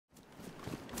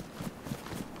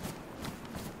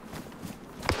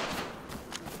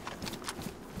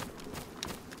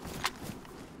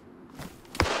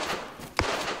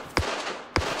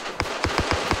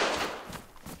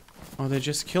Oh, they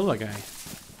just killed a guy.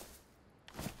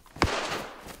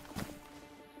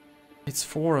 It's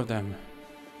 4 of them.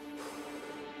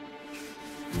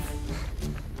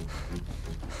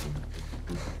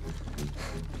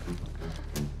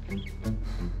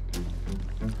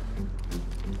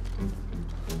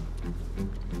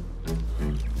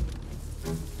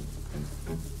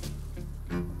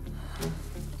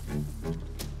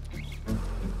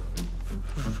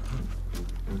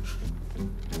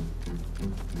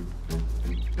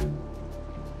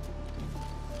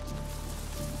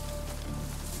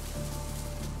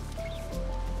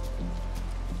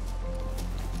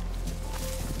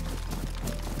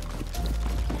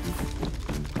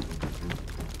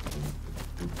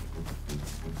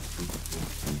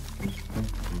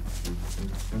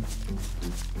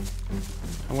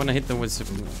 I want to hit them with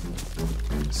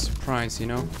surprise, you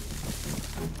know?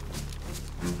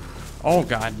 Oh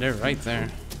god, they're right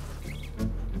there.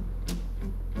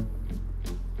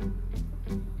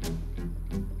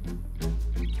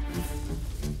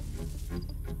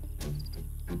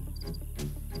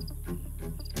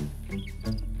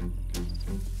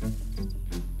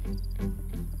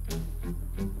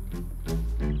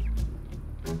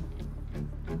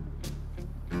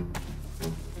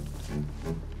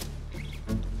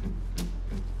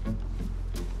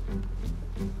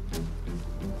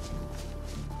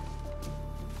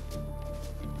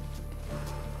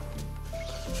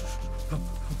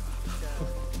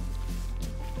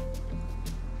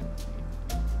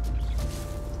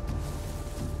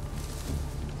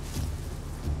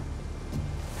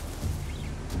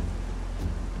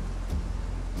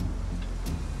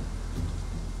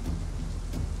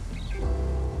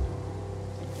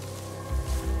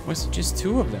 Was it just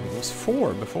 2 of them? It was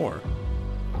 4 before.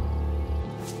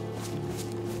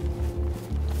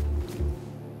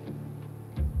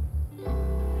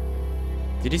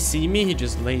 Did he see me? He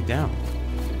just laid down.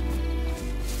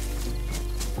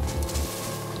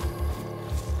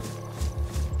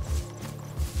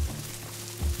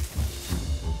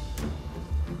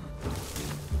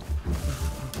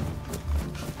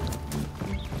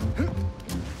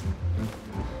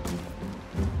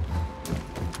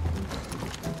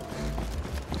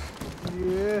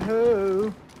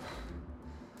 Yahoo!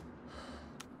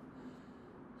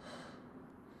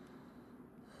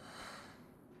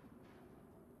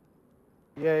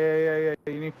 Yeah.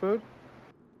 You need food?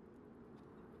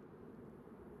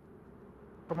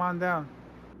 Come on down.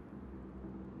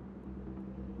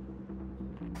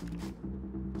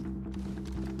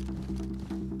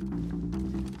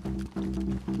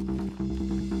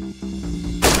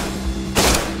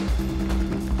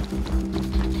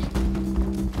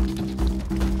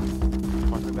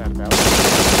 What is that about?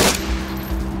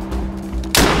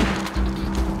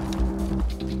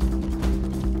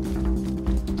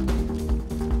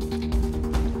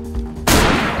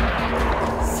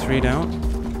 3 down.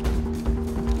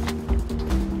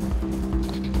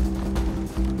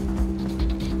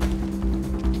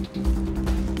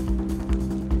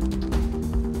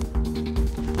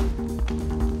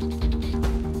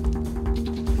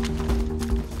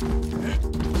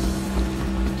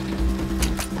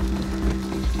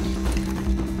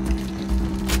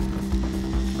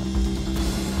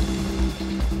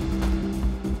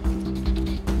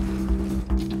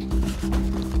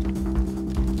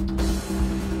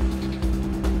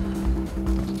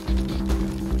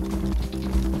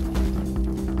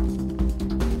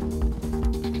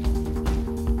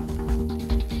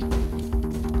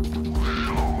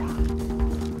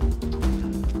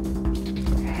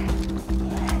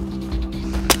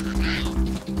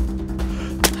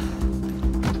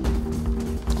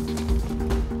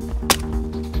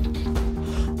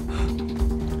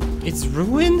 It's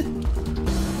ruined?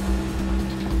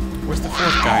 Where's the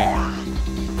 4th guy?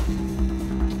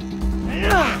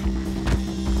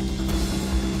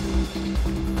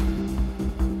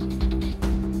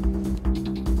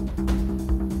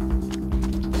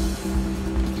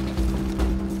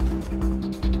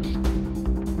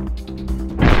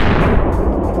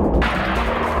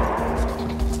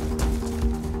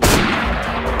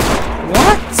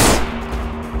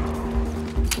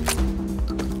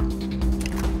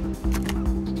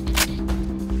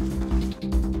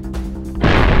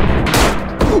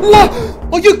 What?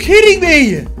 Are you kidding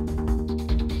me?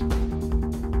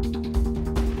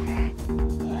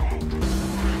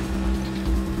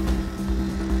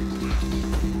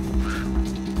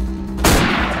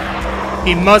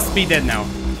 He must be dead now.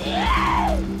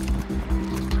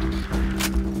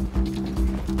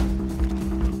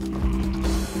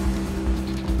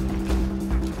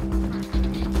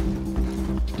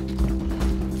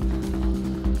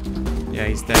 Yeah,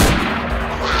 he's dead.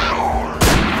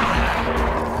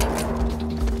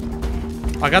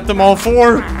 I got them all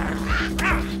 4.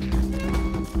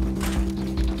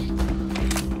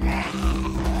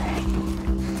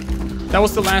 That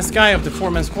was the last guy of the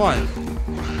 4-man squad.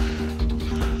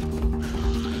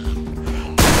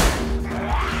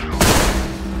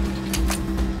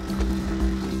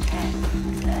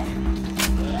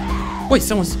 Wait,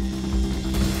 someone's...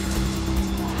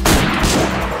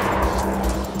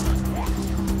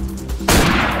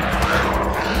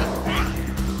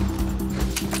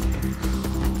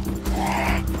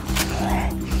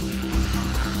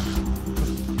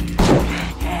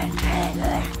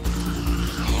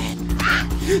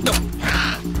 No!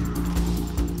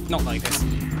 Not like this.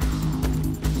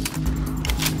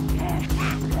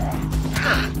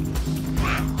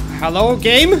 Hello,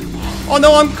 game? Oh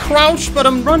no, I'm crouched, but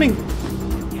I'm running.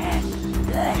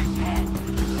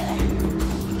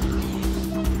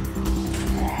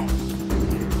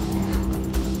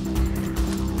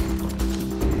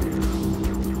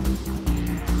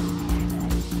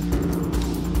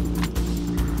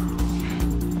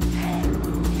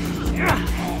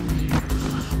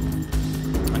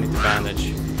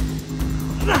 Bandage.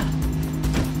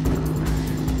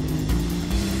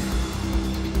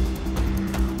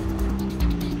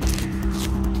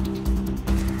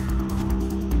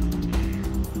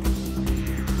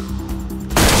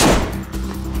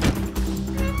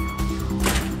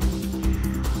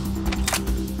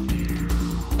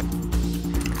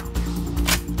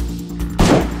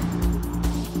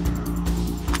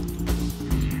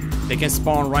 They can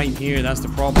spawn right here, that's the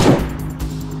problem.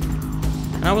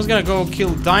 I was gonna go kill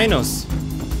dinos.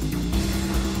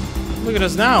 Look at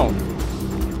us now.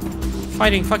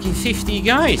 Fighting fucking 50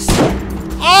 guys.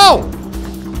 Oh!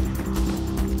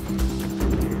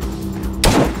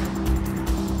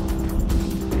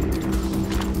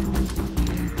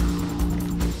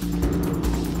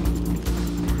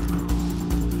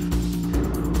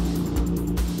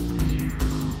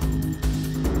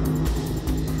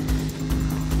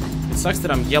 It sucks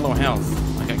that I'm yellow health.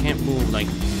 Like I can't move like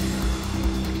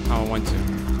how I want to.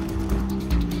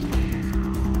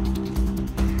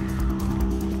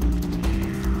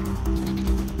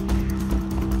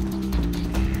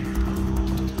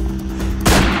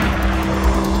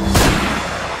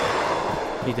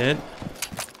 He did.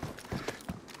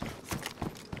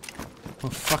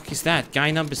 What the fuck is that?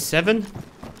 Guy number 7?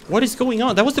 What is going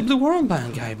on? That was the blue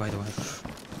armband guy, by the way.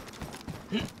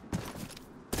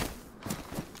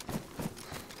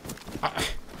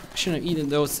 I shouldn't have eaten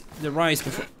the rice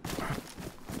before.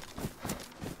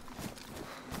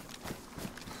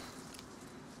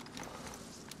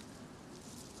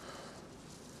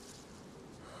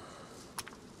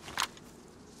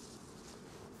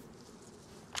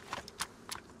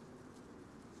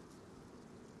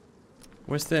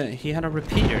 Where's the... He had a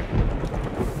repeater.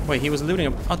 Wait, he was looting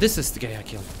a... Oh, this is the guy I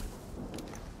killed.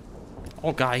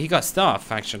 Oh, guy, he got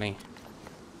stuff, actually.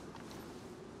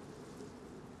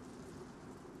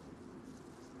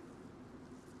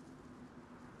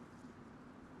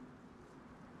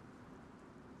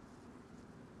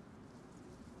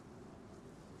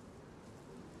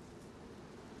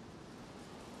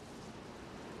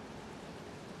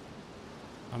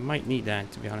 I might need that,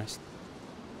 to be honest.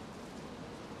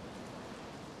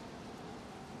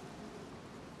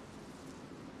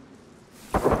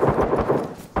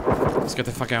 Let's get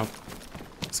the fuck out.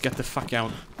 Let's get the fuck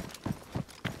out.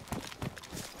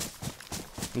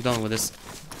 I'm done with this.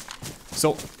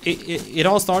 So, it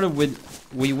all started with...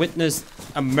 We witnessed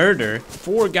a murder.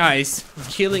 4 guys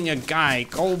killing a guy,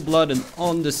 cold-blooded,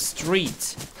 on the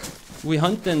street. We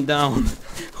hunt them down.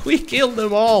 We killed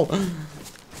them all.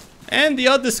 And the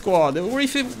other squad. Or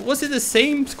if it... Was it the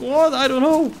same squad? I don't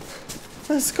know.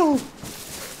 Let's go.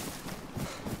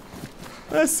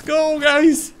 Let's go,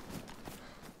 guys.